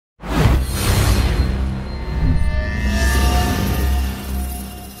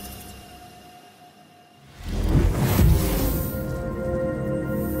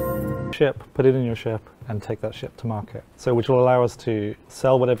ship, put it in your ship, and take that ship to market. So which will allow us to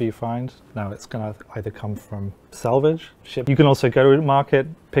sell whatever you find. Now it's going to either come from salvage, ship. You can also go to market,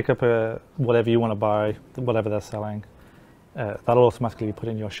 pick up whatever you want to buy, whatever they're selling. That'll automatically be put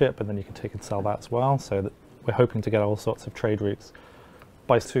in your ship, and then you can take and sell that as well. So that we're hoping to get all sorts of trade routes.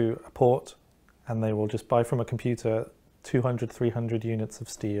 Buys to a port, and they will just buy from a computer 200, 300 units of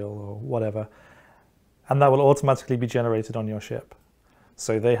steel or whatever, and that will automatically be generated on your ship.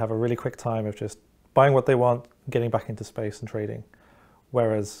 So they have a really quick time of just buying what they want, getting back into space and trading.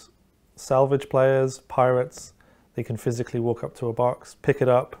 Whereas salvage players, pirates, they can physically walk up to a box, pick it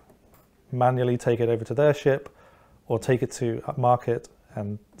up, manually take it over to their ship, or take it to a market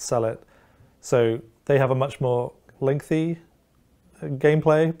and sell it. So they have a much more lengthy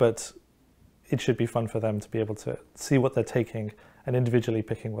gameplay, but it should be fun for them to be able to see what they're taking and individually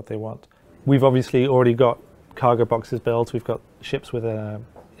picking what they want. We've obviously already got cargo boxes built. We've got ships with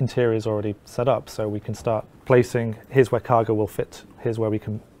interiors already set up, so we can start placing, here's where cargo will fit, here's where we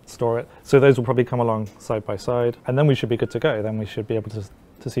can store it. So those will probably come along side by side, and then we should be good to go. Then we should be able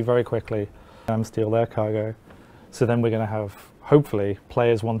to see very quickly steal their cargo. So then we're going to have, hopefully,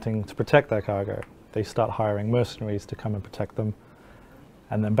 players wanting to protect their cargo. They start hiring mercenaries to come and protect them,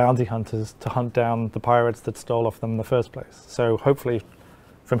 and then bounty hunters to hunt down the pirates that stole off them in the first place. So hopefully,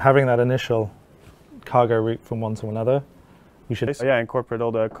 from having that initial cargo route from one to another, we should incorporate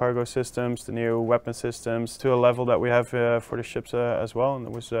all the cargo systems, the new weapon systems to a level that we have for the ships as well. And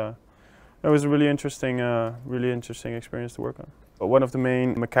it was a really interesting experience to work on. But one of the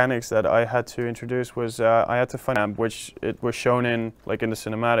main mechanics that I had to introduce was I had to find a ramp, which it was shown in the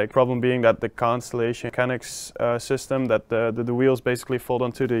cinematic. Problem being that the Constellation mechanics system, that the wheels basically fold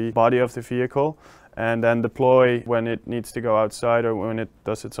onto the body of the vehicle and then deploy when it needs to go outside or when it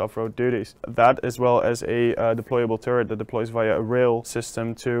does its off-road duties. That, as well as a deployable turret that deploys via a rail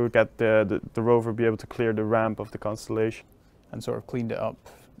system to get the rover be able to clear the ramp of the Constellation. And sort of cleaned it up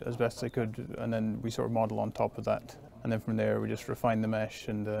as best I could, and then we sort of model on top of that. And then from there we just refine the mesh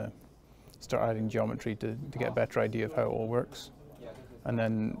and start adding geometry to get a better idea of how it all works. And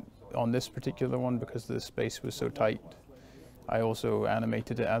then on this particular one, because the space was so tight, I also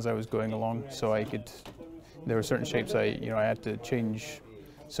animated it as I was going along, so there were certain shapes I had to change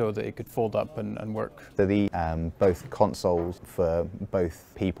so that it could fold up and work. So both consoles for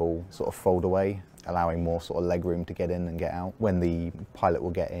both people sort of fold away, allowing more sort of leg room to get in and get out. When the pilot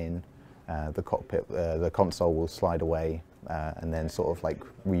will get in, the cockpit, the console will slide away and then sort of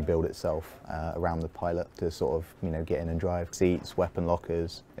rebuild itself around the pilot to sort of get in and drive. Seats, weapon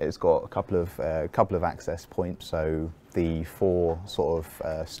lockers. It's got a couple of access points, so the 4 sort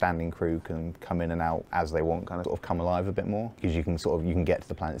of standing crew can come in and out as they want, kind of sort of come alive a bit more, because you can get to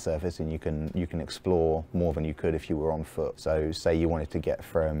the planet's surface and you can explore more than you could if you were on foot. So say you wanted to get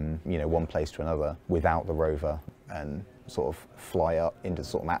from one place to another without the rover and sort of fly up into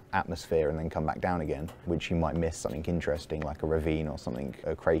sort of atmosphere and then come back down again, which you might miss something interesting like a ravine or something,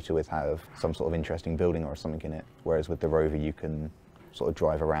 a crater with some sort of interesting building or something in it. Whereas with the rover you can sort of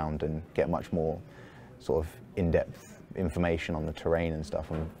drive around and get much more sort of in-depth information on the terrain and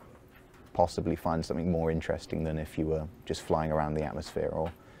stuff, and possibly find something more interesting than if you were just flying around the atmosphere or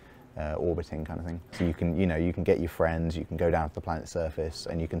orbiting kind of thing. So you can get your friends, you can go down to the planet's surface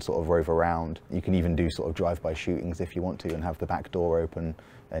and you can sort of rove around. You can even do sort of drive-by shootings if you want to and have the back door open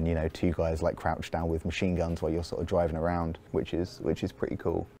and 2 guys crouched down with machine guns while you're sort of driving around, which is pretty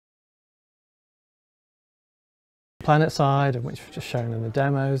cool. Planet side, which was just shown in the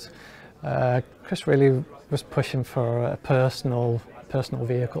demos, Chris really was pushing for a personal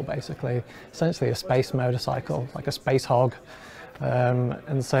vehicle, basically, essentially a space motorcycle, like a space hog.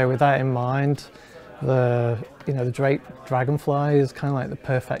 And so with that in mind, the Drake Dragonfly is kind of like the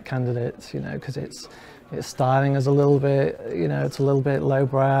perfect candidate, because its styling is a little bit, it's a little bit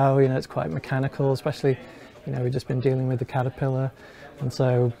lowbrow, it's quite mechanical, especially, we've just been dealing with the Caterpillar, and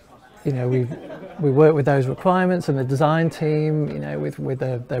so, we work with those requirements, and the design team, with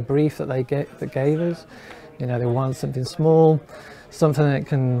their brief that they gave us, they want something small, something that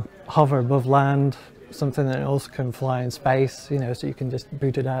can hover above land, something that also can fly in space, so you can just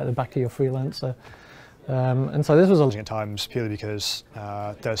boot it out of the back of your freelancer. And so this was at times purely because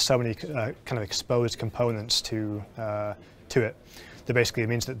there's so many kind of exposed components to it that basically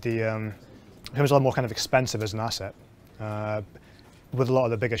means that it becomes a lot more kind of expensive as an asset. With a lot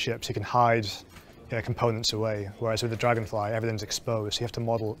of the bigger ships, you can hide components away, whereas with the Dragonfly, everything's exposed, so you have to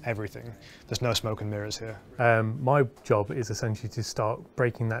model everything. There's no smoke and mirrors here. My job is essentially to start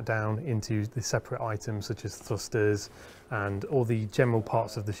breaking that down into the separate items, such as thrusters and all the general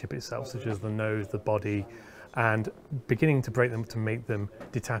parts of the ship itself, such as the nose, the body, and beginning to break them to make them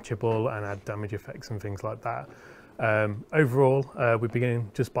detachable and add damage effects and things like that. Overall, we're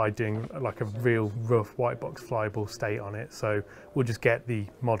beginning just by doing like a real rough white box flyable state on it, so we'll just get the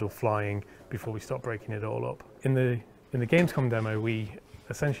model flying before we start breaking it all up. In the Gamescom demo, we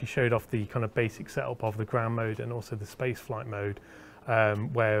essentially showed off the kind of basic setup of the ground mode and also the space flight mode,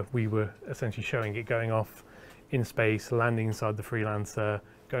 where we were essentially showing it going off in space, landing inside the Freelancer,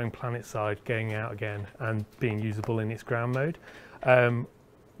 going planet side, going out again, and being usable in its ground mode.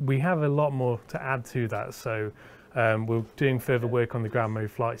 We have a lot more to add to that, so we're doing further work on the ground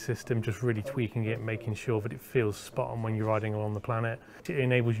mode flight system, just really tweaking it, making sure that it feels spot on when you're riding along the planet. It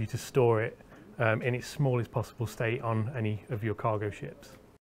enables you to store it in its smallest possible state on any of your cargo ships.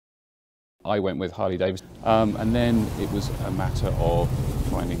 I went with Harley Davidson, and then it was a matter of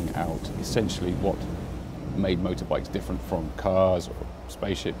finding out essentially what made motorbikes different from cars or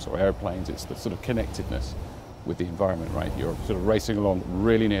spaceships or airplanes. It's the sort of connectedness with the environment, right? You're sort of racing along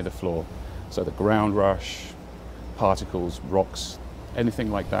really near the floor, so the ground rush, particles, rocks,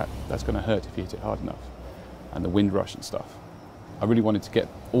 anything like that, that's going to hurt if you hit it hard enough, and the wind rush and stuff. I really wanted to get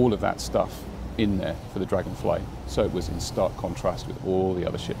all of that stuff in there for the Dragonfly, so it was in stark contrast with all the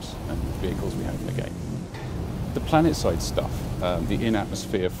other ships and vehicles we have in the game. The planet side stuff, the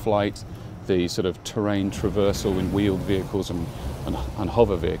in-atmosphere flight, the sort of terrain traversal in wheeled vehicles and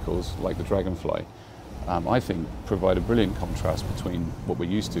hover vehicles like the Dragonfly, I think provide a brilliant contrast between what we're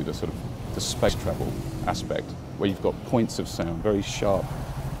used to, the sort of the space travel aspect, where you've got points of sound, very sharp,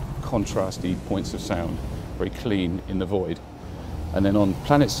 contrasty points of sound, very clean in the void. And then on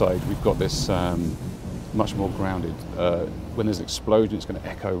planet side, we've got this much more grounded. When there's an explosion, it's going to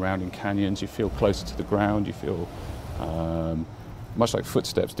echo around in canyons. You feel closer to the ground. You feel much like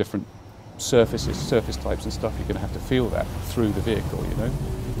footsteps, different surfaces, surface types and stuff. You're going to have to feel that through the vehicle, you know.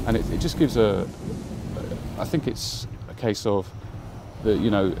 And it just gives I think it's a case of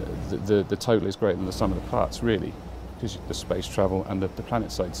the total is greater than the sum of the parts, really, because the space travel and the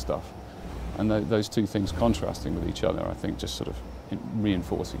planet side stuff, and those two things contrasting with each other, I think, just sort of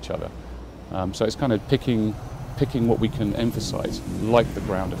reinforce each other. So it's kind of picking what we can emphasize, like the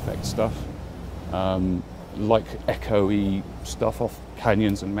ground effect stuff, like echoey stuff off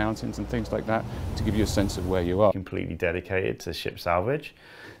canyons and mountains and things like that, to give you a sense of where you are. Completely dedicated to ship salvage.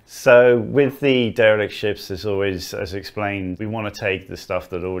 So with the derelict ships, there's always, as explained, we want to take the stuff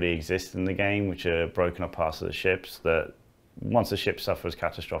that already exists in the game, which are broken up parts of the ships, that once the ship suffers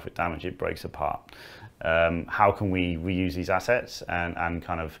catastrophic damage, it breaks apart. How can we reuse these assets and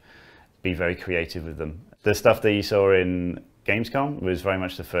kind of be very creative with them? The stuff that you saw in Gamescom was very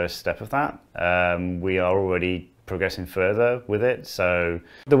much the first step of that. We are already progressing further with it. So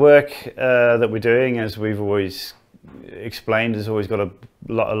the work that we're doing, as we've always explained, has always got a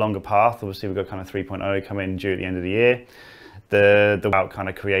longer path. Obviously, we've got kind of 3.0 coming due at the end of the year. About kind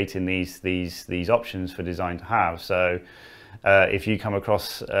of creating these options for design to have. So if you come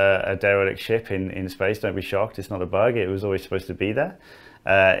across a derelict ship in space, don't be shocked. It's not a bug. It was always supposed to be there.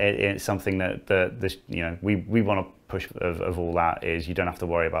 It's something that we want to push of all that is you don't have to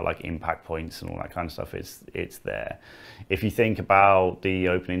worry about like impact points and all that kind of stuff. It's there. If you think about the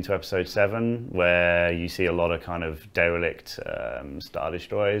opening to episode 7, where you see a lot of kind of derelict Star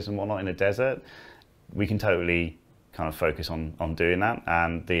Destroyers and whatnot in a desert, we can totally kind of focus on doing that,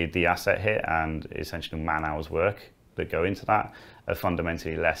 and the asset hit and essentially man hours work that go into that are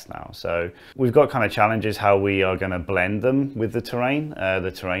fundamentally less now. So we've got kind of challenges how we are going to blend them with the terrain.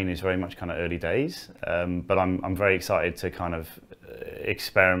 The terrain is very much kind of early days, but I'm very excited to kind of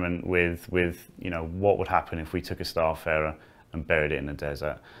experiment with what would happen if we took a Starfarer and buried it in a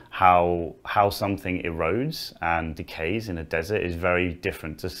desert. How something erodes and decays in a desert is very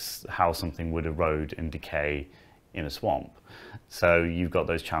different to how something would erode and decay in a swamp. So you've got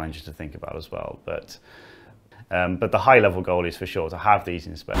those challenges to think about as well. But the high level goal is for sure to have these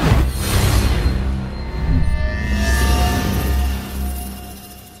in space.